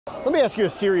Let me ask you a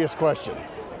serious question.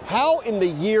 How in the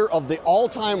year of the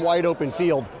all-time wide open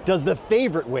field does the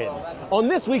favorite win? On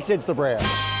this week's InstaBram.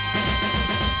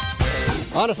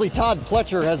 Honestly, Todd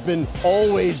Pletcher has been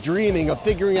always dreaming of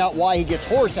figuring out why he gets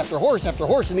horse after horse after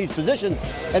horse in these positions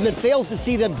and then fails to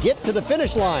see them get to the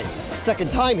finish line.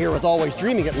 Second time here with always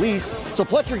dreaming at least. So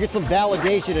Pletcher gets some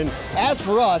validation, and as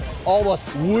for us, all us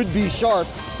would-be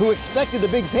sharps who expected the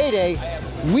big payday,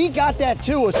 we got that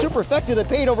too, a superfecta that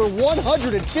paid over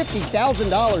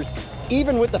 $150,000,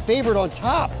 even with the favorite on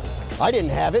top. I didn't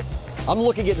have it. I'm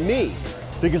looking at me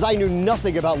because I knew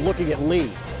nothing about looking at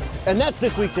Lee. And that's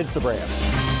this week's InstaBram.